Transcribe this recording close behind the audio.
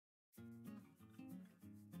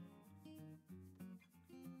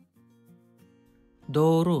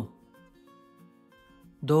Doğru.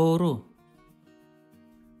 Doğru.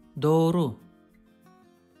 Doğru.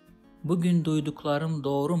 Bugün duyduklarım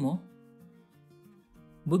doğru mu?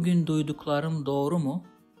 Bugün duyduklarım doğru mu?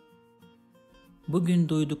 Bugün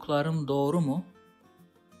duyduklarım doğru mu?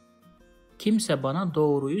 Kimse bana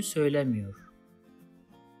doğruyu söylemiyor.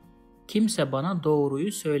 Kimse bana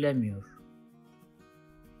doğruyu söylemiyor.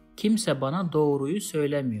 Kimse bana doğruyu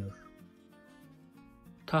söylemiyor.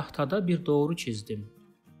 Tahtada bir doğru çizdim.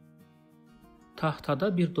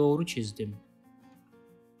 Tahtada bir doğru çizdim.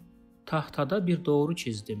 Tahtada bir doğru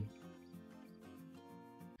çizdim.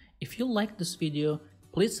 If you like this video,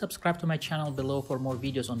 please subscribe to my channel below for more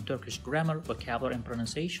videos on Turkish grammar, vocabulary, and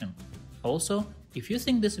pronunciation. Also, if you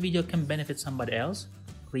think this video can benefit somebody else,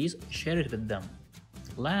 please share it with them.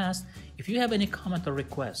 Last, if you have any comment or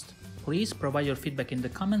request, please provide your feedback in the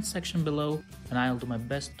comment section below and I'll do my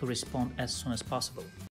best to respond as soon as possible.